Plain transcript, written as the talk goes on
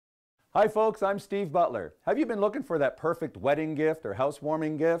Hi folks, I'm Steve Butler. Have you been looking for that perfect wedding gift or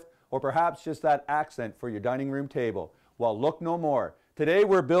housewarming gift, or perhaps just that accent for your dining room table? Well, look no more. Today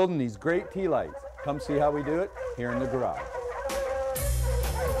we're building these great tea lights. Come see how we do it here in the garage.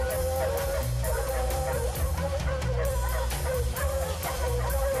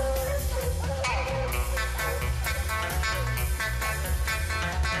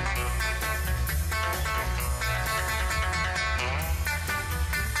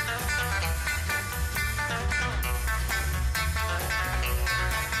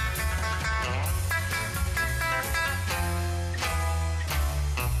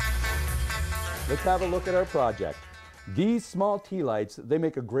 Let's have a look at our project. These small tea lights, they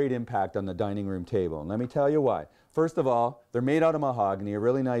make a great impact on the dining room table. And let me tell you why. First of all, they're made out of mahogany, a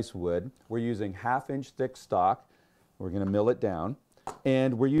really nice wood. We're using 1/2-inch thick stock. We're going to mill it down.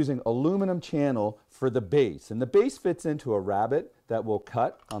 And we're using aluminum channel for the base. And the base fits into a rabbet that we'll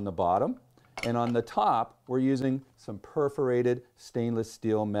cut on the bottom. And on the top, we're using some perforated stainless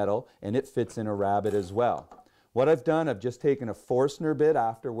steel metal, and it fits in a rabbet as well. What I've done, I've just taken a Forstner bit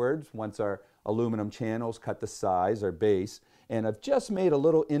afterwards, once our aluminum channels cut the size, our base, and I've just made a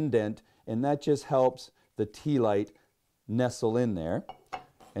little indent, and that just helps the tea light nestle in there.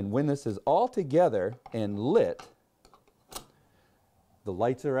 And when this is all together and lit, the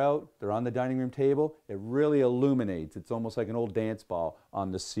lights are out, they're on the dining room table, it really illuminates. It's almost like an old dance ball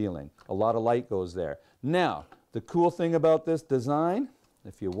on the ceiling. A lot of light goes there. Now, the cool thing about this design,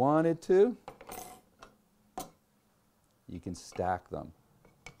 if you wanted to, you can stack them.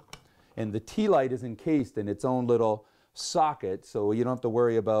 And the tea light is encased in its own little socket, so you don't have to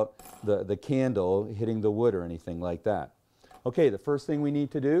worry about the candle hitting the wood or anything like that. Okay, the first thing we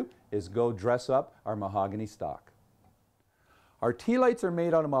need to do is go dress up our mahogany stock. Our tea lights are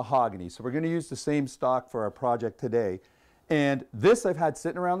made out of mahogany, so we're going to use the same stock for our project today. And this I've had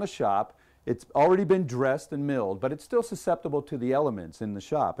sitting around the shop. It's already been dressed and milled, but it's still susceptible to the elements in the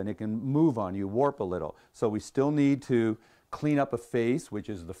shop, and it can move on you, warp a little. So we still need to clean up a face, which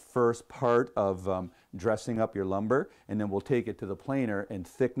is the first part of dressing up your lumber, and then we'll take it to the planer and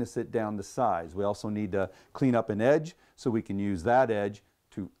thickness it down the size. We also need to clean up an edge, so we can use that edge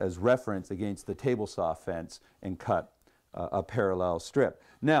as reference against the table saw fence and cut a parallel strip.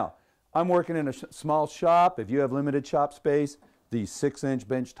 Now, I'm working in a small shop. If you have limited shop space, these 6-inch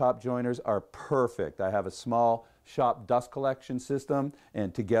bench top joiners are perfect. I have a small shop dust collection system,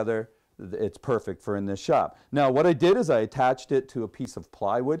 and together it's perfect for in this shop. Now what I did is I attached it to a piece of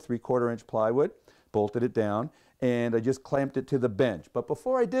plywood, 3/4-inch plywood, bolted it down, and I just clamped it to the bench. But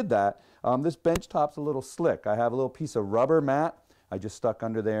before I did that, this bench top's a little slick. I have a little piece of rubber mat I just stuck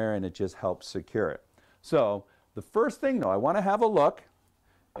under there, and it just helps secure it. So the first thing though, I want to have a look,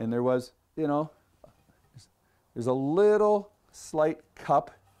 and there was, you know, there's a little slight cup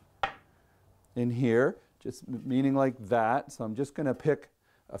in here, just meaning like that. So I'm just going to pick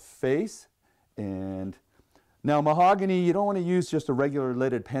a face, and now mahogany, you don't want to use just a regular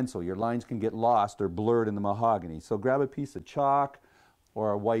leaded pencil. Your lines can get lost or blurred in the mahogany. So grab a piece of chalk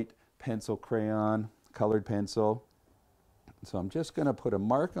or a white pencil crayon, colored pencil. So I'm just going to put a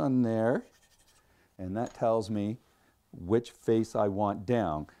mark on there, and that tells me which face I want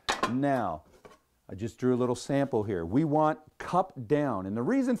down. Now, I just drew a little sample here. We want cup down, and the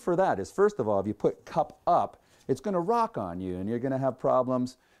reason for that is, first of all, if you put cup up, it's going to rock on you, and you're going to have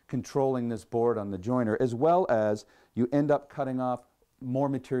problems controlling this board on the joiner, as well as you end up cutting off more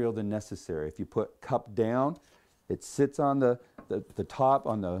material than necessary. If you put cup down, it sits on the top,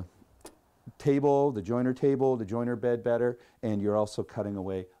 on the table, the joiner bed better, and you're also cutting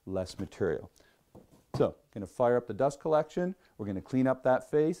away less material. So, going to fire up the dust collection, we're going to clean up that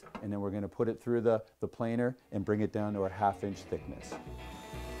face, and then we're going to put it through the planer and bring it down to our 1/2-inch thickness.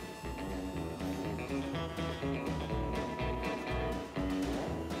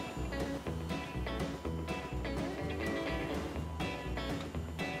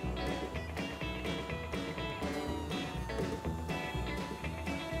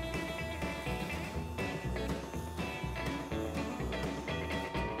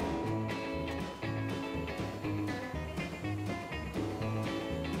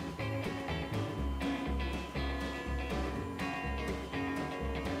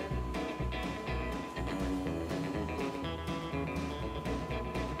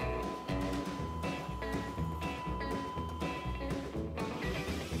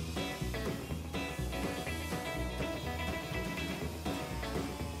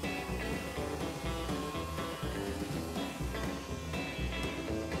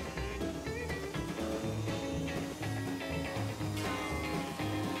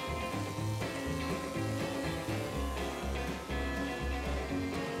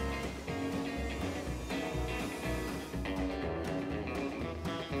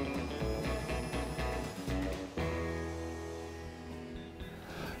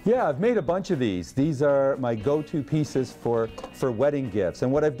 Yeah, I've made a bunch of these. These are my go-to pieces for wedding gifts. And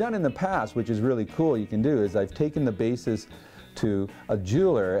what I've done in the past, which is really cool you can do, is I've taken the bases to a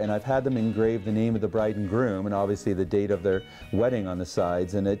jeweler and I've had them engrave the name of the bride and groom and obviously the date of their wedding on the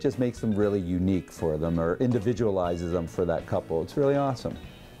sides, and it just makes them really unique for them or individualizes them for that couple. It's really awesome.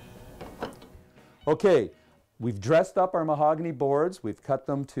 Okay, we've dressed up our mahogany boards. We've cut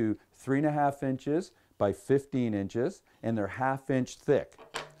them to 3.5 inches by 15 inches and they're 1/2 inch thick.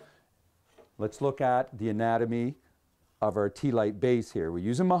 Let's look at the anatomy of our tea light base here. We're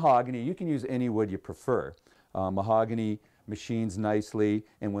using mahogany. You can use any wood you prefer. Mahogany machines nicely,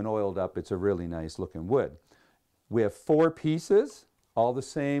 and when oiled up, it's a really nice looking wood. We have 4 pieces, all the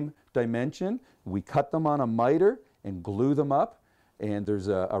same dimension. We cut them on a miter and glue them up, and there's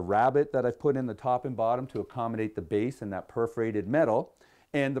a rabbet that I've put in the top and bottom to accommodate the base and that perforated metal.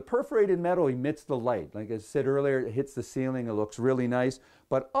 And the perforated metal emits the light. Like I said earlier, it hits the ceiling, it looks really nice.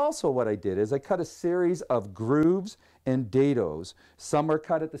 But also what I did is I cut a series of grooves and dados. Some are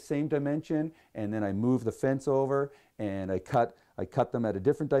cut at the same dimension, and then I move the fence over and I cut them at a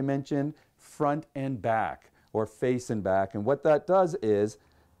different dimension, front and back, or face and back. And what that does is,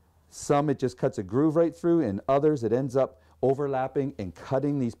 some it just cuts a groove right through, and others it ends up overlapping and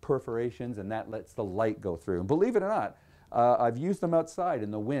cutting these perforations, and that lets the light go through. And believe it or not, I've used them outside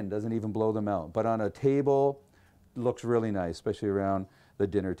and the wind doesn't even blow them out. But on a table, it looks really nice, especially around the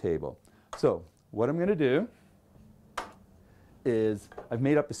dinner table. So what I'm going to do is I've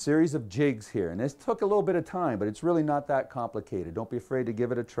made up a series of jigs here. And this took a little bit of time, but it's really not that complicated. Don't be afraid to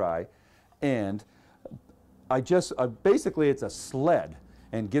give it a try. And basically it's a sled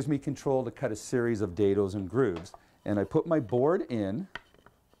and gives me control to cut a series of dados and grooves. And I put my board in.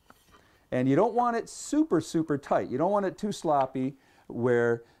 And you don't want it super, super tight. You don't want it too sloppy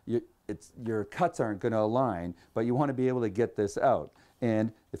where your cuts aren't going to align, but you want to be able to get this out.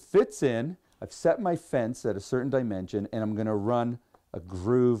 And it fits in. I've set my fence at a certain dimension, and I'm going to run a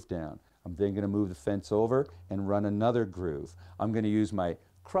groove down. I'm then going to move the fence over and run another groove. I'm going to use my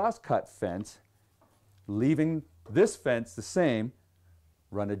cross-cut fence, leaving this fence the same,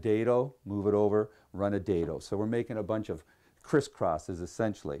 run a dado, move it over, run a dado. So we're making a bunch of crisscrosses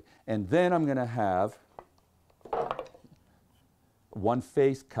essentially. And then I'm going to have one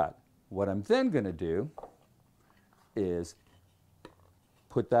face cut. What I'm then going to do is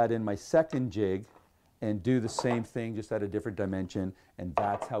put that in my second jig and do the same thing just at a different dimension, and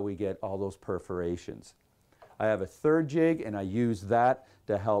that's how we get all those perforations. I have a third jig and I use that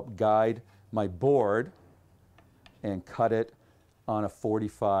to help guide my board and cut it on a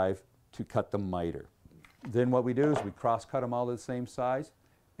 45 to cut the miter. Then what we do is we cross-cut them all to the same size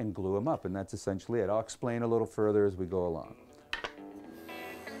and glue them up, and that's essentially it. I'll explain a little further as we go along.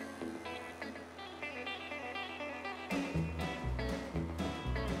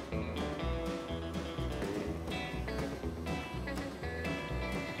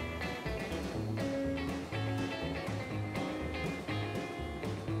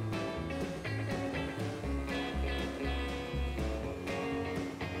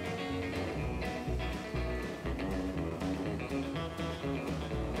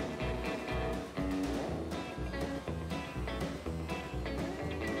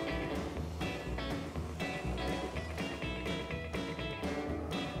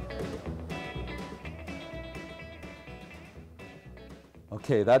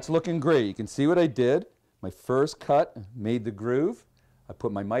 Okay, that's looking great. You can see what I did. My first cut made the groove. I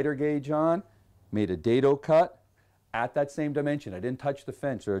put my miter gauge on, made a dado cut at that same dimension. I didn't touch the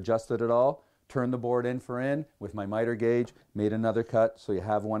fence or adjust it at all. Turned the board in for in with my miter gauge, made another cut, so you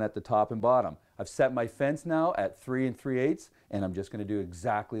have one at the top and bottom. I've set my fence now at 3 3/8, and I'm just going to do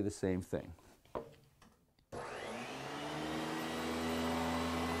exactly the same thing.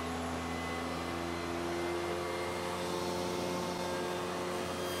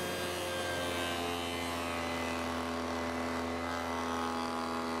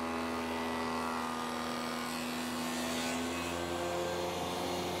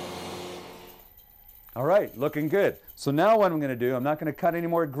 All right, looking good. So now what I'm going to do, I'm not going to cut any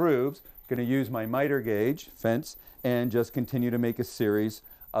more grooves. I'm going to use my miter gauge fence and just continue to make a series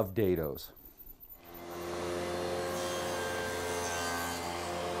of dados.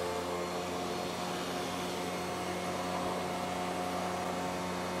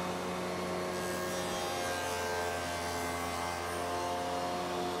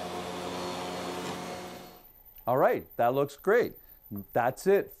 All right, that looks great. That's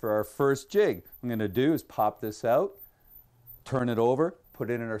it for our first jig. What I'm going to do is pop this out, turn it over, put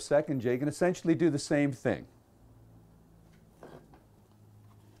it in our second jig, and essentially do the same thing.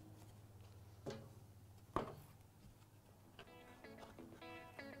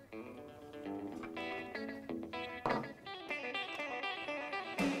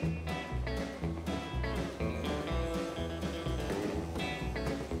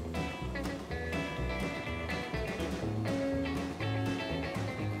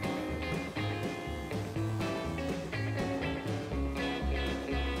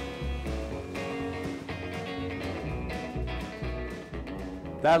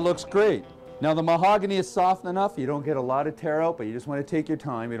 That looks great. Now the mahogany is soft enough, you don't get a lot of tear out, but you just want to take your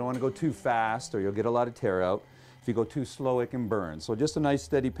time. You don't want to go too fast or you'll get a lot of tear out. If you go too slow, it can burn. So just a nice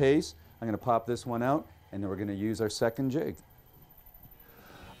steady pace. I'm going to pop this one out, and then we're going to use our second jig.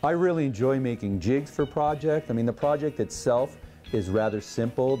 I really enjoy making jigs for project. I mean, the project itself is rather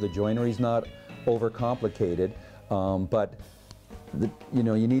simple. The joinery is not overcomplicated, but you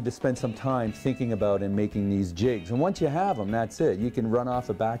know, you need to spend some time thinking about and making these jigs. And once you have them, that's it. You can run off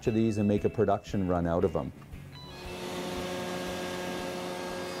a batch of these and make a production run out of them.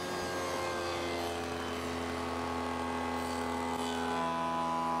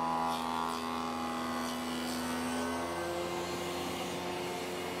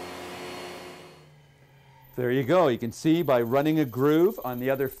 There you go. You can see by running a groove on the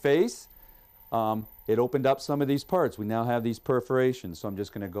other face, it opened up some of these parts. We now have these perforations. So I'm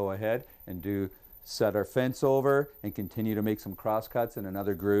just going to go ahead and set our fence over and continue to make some cross cuts in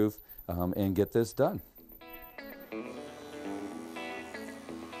another groove and get this done.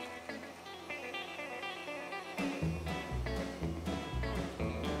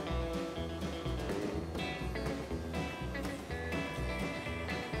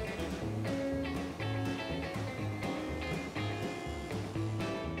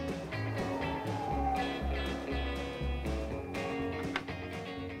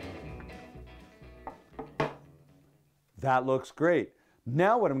 That looks great.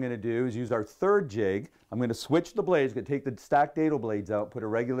 Now what I'm going to do is use our third jig. I'm going to switch the blades, going to take the stacked dado blades out, put a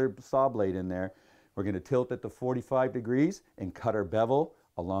regular saw blade in there. We're going to tilt it to 45 degrees and cut our bevel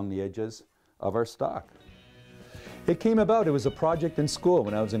along the edges of our stock. It came about, it was a project in school.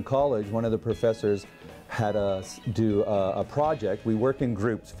 When I was in college, one of the professors had us do a project. We worked in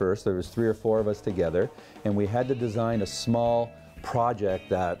groups first. There was 3 or 4 of us together, and we had to design a small project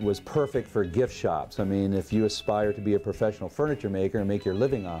that was perfect for gift shops. I mean, if you aspire to be a professional furniture maker and make your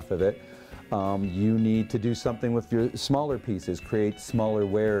living off of it, you need to do something with your smaller pieces, create smaller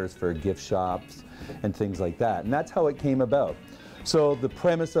wares for gift shops and things like that. And that's how it came about. So the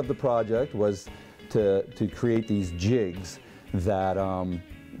premise of the project was to create these jigs that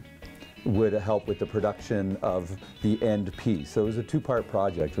would help with the production of the end piece. So it was a 2-part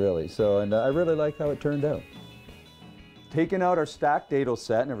project, really. And I really like how it turned out. Taken out our stacked dado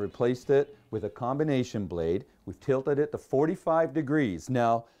set and I've replaced it with a combination blade. We've tilted it to 45 degrees.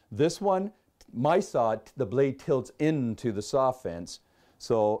 Now this one, my saw, the blade tilts into the saw fence.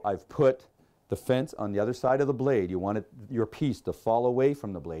 So I've put the fence on the other side of the blade. You want your piece to fall away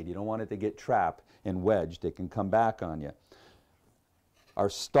from the blade. You don't want it to get trapped and wedged. It can come back on you. Our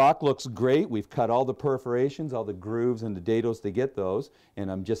stock looks great. We've cut all the perforations, all the grooves and the dados to get those.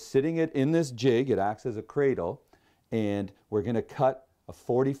 And I'm just sitting it in this jig. It acts as a cradle. And we're going to cut a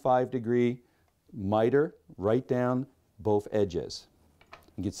 45-degree miter right down both edges.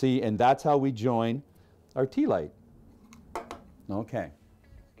 You can see, and that's how we join our tea light. Okay.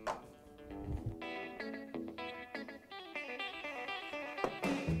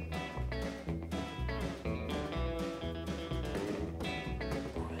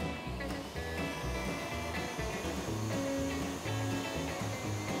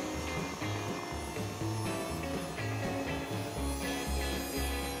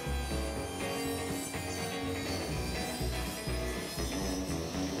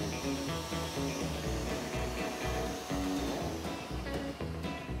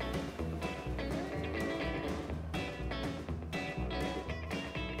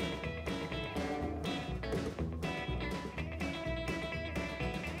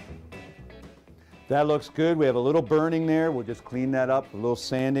 That looks good. We have a little burning there. We'll just clean that up, a little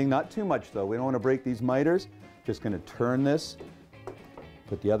sanding. Not too much though. We don't want to break these miters. Just going to turn this,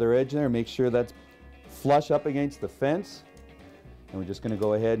 put the other edge there, make sure that's flush up against the fence. And we're just going to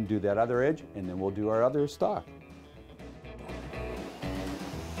go ahead and do that other edge, and then we'll do our other stock.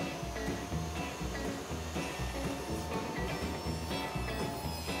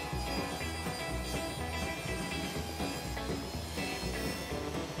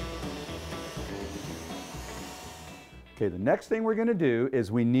 Okay, the next thing we're going to do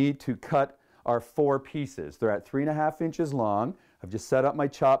is we need to cut our 4 pieces. They're at 3.5 inches long. I've just set up my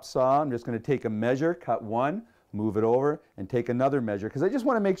chop saw. I'm just going to take a measure, cut one, move it over, and take another measure because I just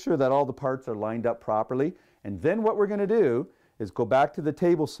want to make sure that all the parts are lined up properly. And then what we're going to do is go back to the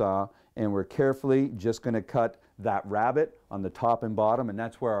table saw and we're carefully just going to cut that rabbet on the top and bottom, and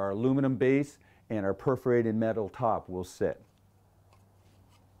that's where our aluminum base and our perforated metal top will sit.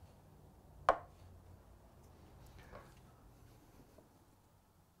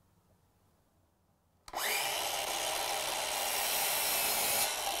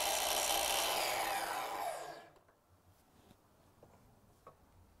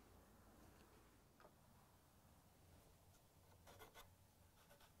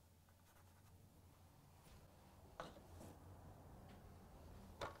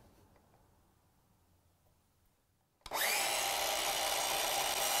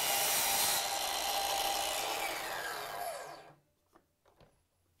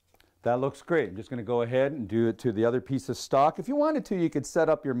 That looks great. I'm just going to go ahead and do it to the other piece of stock. If you wanted to, you could set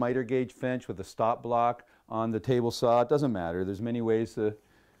up your miter gauge fence with a stop block on the table saw. It doesn't matter. There's many ways to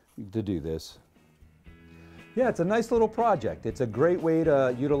do this. Yeah, it's a nice little project. It's a great way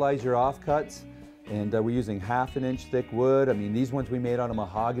to utilize your offcuts. And we're using 1/2 inch thick wood. I mean, these ones we made out of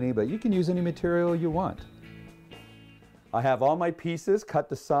mahogany, but you can use any material you want. I have all my pieces cut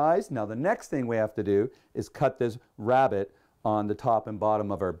to size. Now the next thing we have to do is cut this rabbet on the top and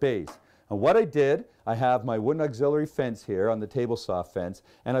bottom of our base. And what I did, I have my wooden auxiliary fence here on the table saw fence,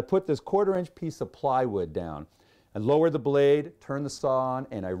 and I put this 1/4 inch piece of plywood down. I lowered the blade, turned the saw on,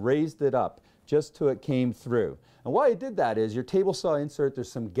 and I raised it up just till it came through. And why I did that is your table saw insert,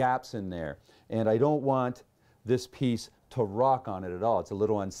 there's some gaps in there, and I don't want this piece to rock on it at all. It's a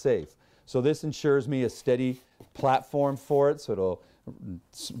little unsafe. So this ensures me a steady platform for it, so it'll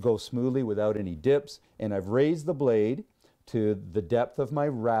go smoothly without any dips. And I've raised the blade to the depth of my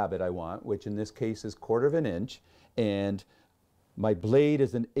rabbet I want, which in this case is 1/4 inch, and my blade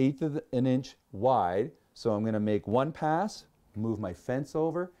is 1/8 of an inch wide, so I'm going to make one pass, move my fence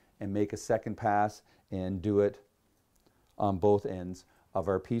over, and make a second pass and do it on both ends of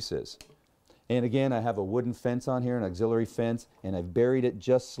our pieces. And again, I have a wooden fence on here, an auxiliary fence, and I've buried it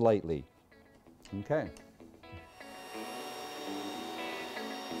just slightly. Okay.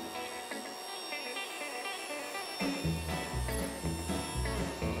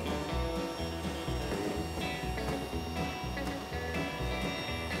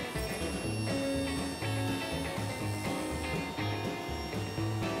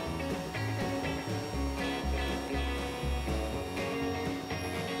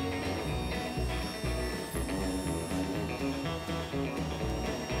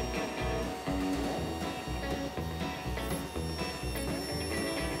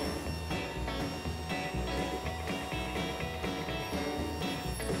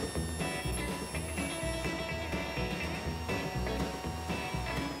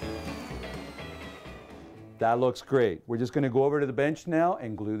 That looks great. We're just going to go over to the bench now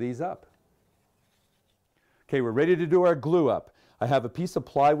and glue these up. Okay, we're ready to do our glue up. I have a piece of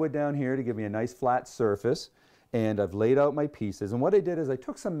plywood down here to give me a nice flat surface, and I've laid out my pieces. And what I did is I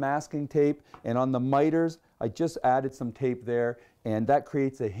took some masking tape, and on the miters I just added some tape there, and that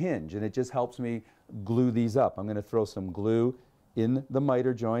creates a hinge, and it just helps me glue these up. I'm going to throw some glue in the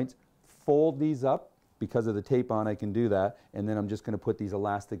miter joints, fold these up. Because of the tape on, I can do that, and then I'm just going to put these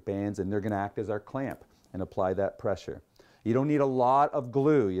elastic bands, and they're going to act as our clamp and apply that pressure. You don't need a lot of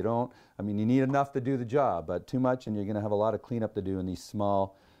glue. You need enough to do the job, but too much and you're going to have a lot of cleanup to do in these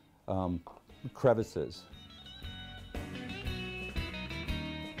small crevices.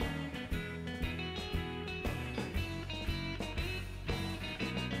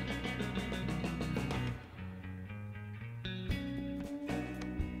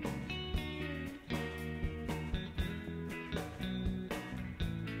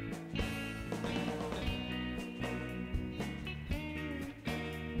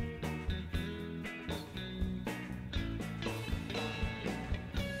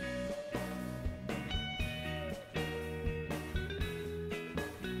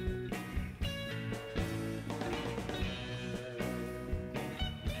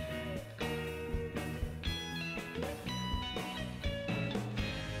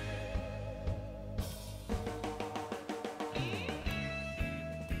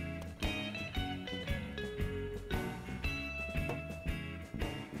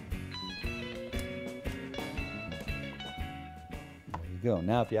 Go.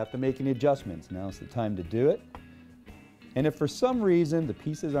 Now if you have to make any adjustments, now's the time to do it. And if for some reason the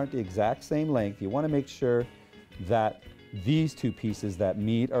pieces aren't the exact same length, you want to make sure that these two pieces that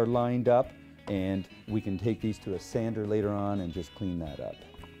meet are lined up, and we can take these to a sander later on and just clean that up.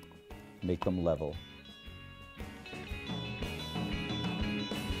 Make them level.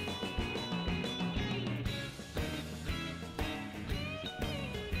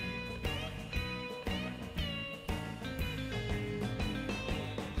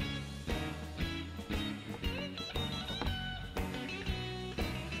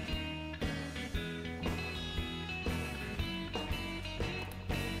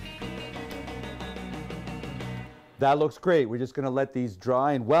 That looks great. We're just going to let these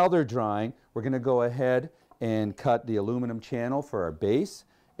dry, and while they're drying, we're going to go ahead and cut the aluminum channel for our base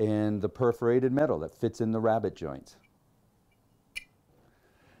and the perforated metal that fits in the rabbet joints.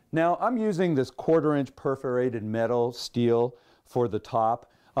 Now I'm using this 1/4 inch perforated metal steel for the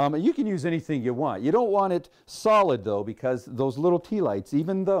top. You can use anything you want. You don't want it solid though, because those little tea lights,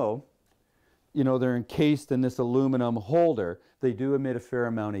 even though they're encased in this aluminum holder, they do emit a fair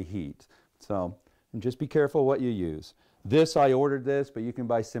amount of heat. So just be careful what you use. This, I ordered this, but you can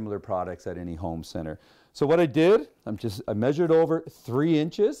buy similar products at any home center. So what I did, I measured over 3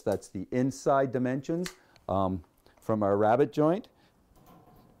 inches. That's the inside dimensions from our rabbet joint.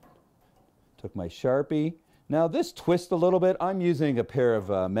 Took my Sharpie. Now this twists a little bit. I'm using a pair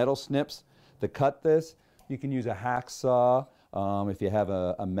of metal snips to cut this. You can use a hacksaw if you have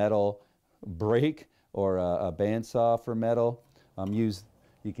a metal brake or a bandsaw for metal.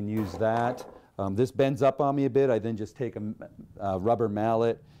 You can use that. This bends up on me a bit. I then just take a rubber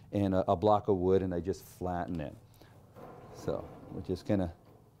mallet and a block of wood and I just flatten it. So we're just gonna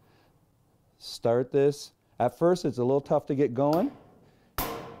start this. At first it's a little tough to get going.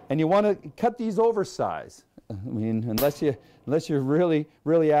 And you want to cut these oversized. I mean, unless you're really,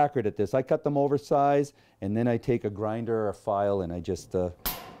 really accurate at this. I cut them oversized and then I take a grinder or a file and I just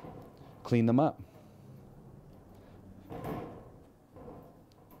clean them up.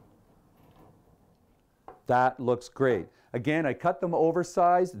 That looks great. Again, I cut them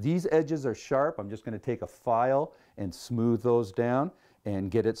oversized. These edges are sharp. I'm just going to take a file and smooth those down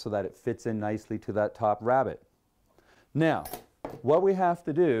and get it so that it fits in nicely to that top rabbet. Now, what we have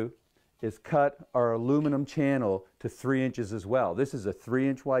to do is cut our aluminum channel to 3 inches as well. This is a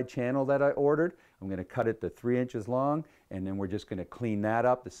 3-inch wide channel that I ordered. I'm going to cut it to 3 inches long, and then we're just going to clean that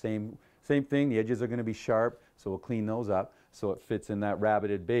up. The same thing. The edges are going to be sharp, so we'll clean those up so it fits in that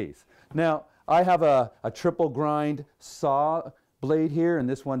rabbeted base. Now, I have a triple grind saw blade here, and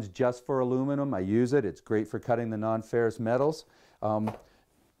this one's just for aluminum. I use it. It's great for cutting the non-ferrous metals.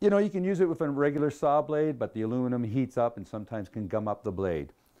 You know, you can use it with a regular saw blade, but the aluminum heats up and sometimes can gum up the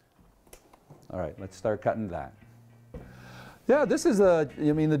blade. All right, let's start cutting that. Yeah, this is I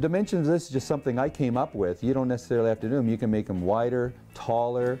mean, the dimensions of this is just something I came up with. You don't necessarily have to do them. You can make them wider,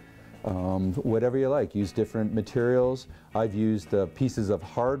 taller, whatever you like. Use different materials. I've used pieces of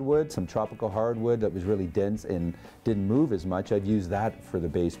hardwood, some tropical hardwood that was really dense and didn't move as much. I've used that for the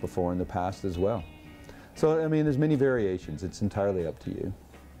base before in the past as well. So, I mean, there's many variations. It's entirely up to you.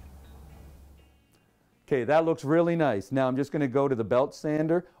 Okay, that looks really nice. Now I'm just going to go to the belt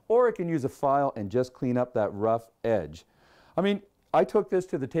sander, or I can use a file and just clean up that rough edge. I mean, I took this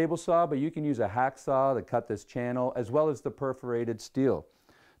to the table saw, but you can use a hacksaw to cut this channel, as well as the perforated steel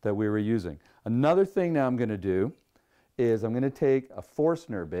that we were using. Another thing now I'm going to do is I'm going to take a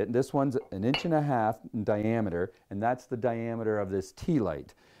Forstner bit, and this one's 1.5 inches in diameter, and that's the diameter of this tea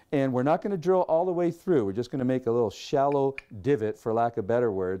light. And we're not going to drill all the way through. We're just going to make a little shallow divot, for lack of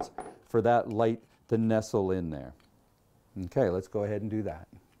better words, for that light to nestle in there. Okay, let's go ahead and do that.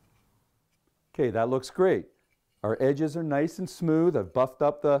 Okay, that looks great. Our edges are nice and smooth. I've buffed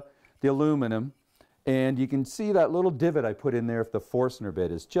up the aluminum, and you can see that little divot I put in there if the Forstner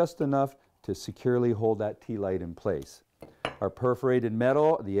bit is just enough to securely hold that tea light in place. Our perforated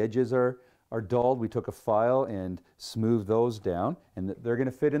metal, the edges are dulled. We took a file and smoothed those down, and they're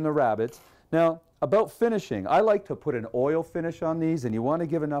going to fit in the rabbets. Now, about finishing, I like to put an oil finish on these, and you want to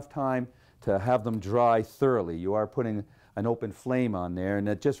give enough time to have them dry thoroughly. You are putting an open flame on there, and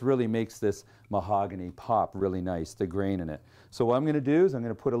it just really makes this mahogany pop really nice, the grain in it. So what I'm going to do is I'm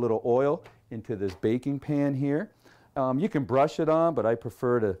going to put a little oil into this baking pan here. You can brush it on, but I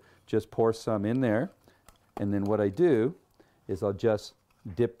prefer to just pour some in there. And then what I do is I'll just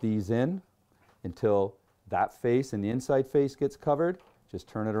dip these in until that face and the inside face gets covered. Just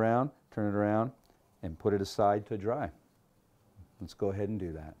turn it around, and put it aside to dry. Let's go ahead and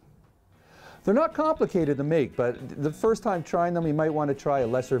do that. They're not complicated to make, but the first time trying them, you might want to try a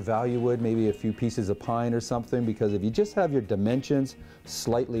lesser value wood, maybe a few pieces of pine or something, because if you just have your dimensions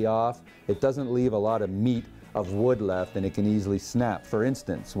slightly off, it doesn't leave a lot of meat of wood left, and it can easily snap. For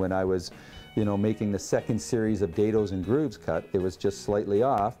instance, when I was, making the second series of dados and grooves cut, it was just slightly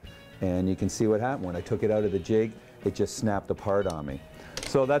off, and you can see what happened. When I took it out of the jig, it just snapped apart on me.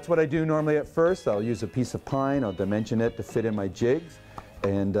 So that's what I do normally at first. I'll use a piece of pine, I'll dimension it to fit in my jigs,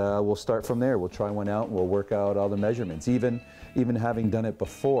 and we'll start from there. We'll try one out and we'll work out all the measurements. Even having done it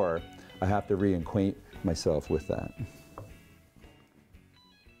before, I have to reacquaint myself with that.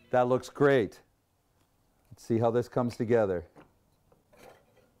 That looks great. Let's see how this comes together.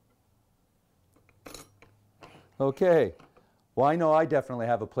 Okay, well, I know I definitely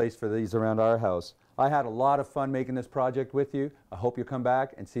have a place for these around our house. I had a lot of fun making this project with you. I hope you'll come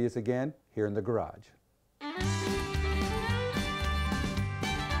back and see us again here in the garage.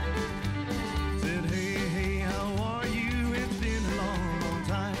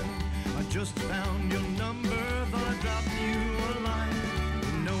 Just found your number, thought I'd drop you a line.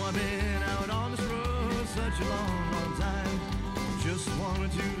 You know I've been out on this road such a long, long time. Just wanted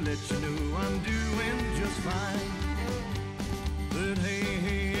to let you know I'm doing just fine. But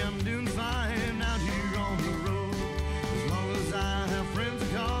hey, I'm doing fine out here on the road.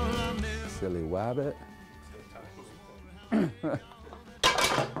 wabbit.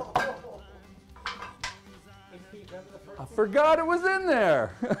 I forgot it was in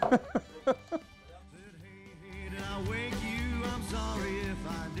there.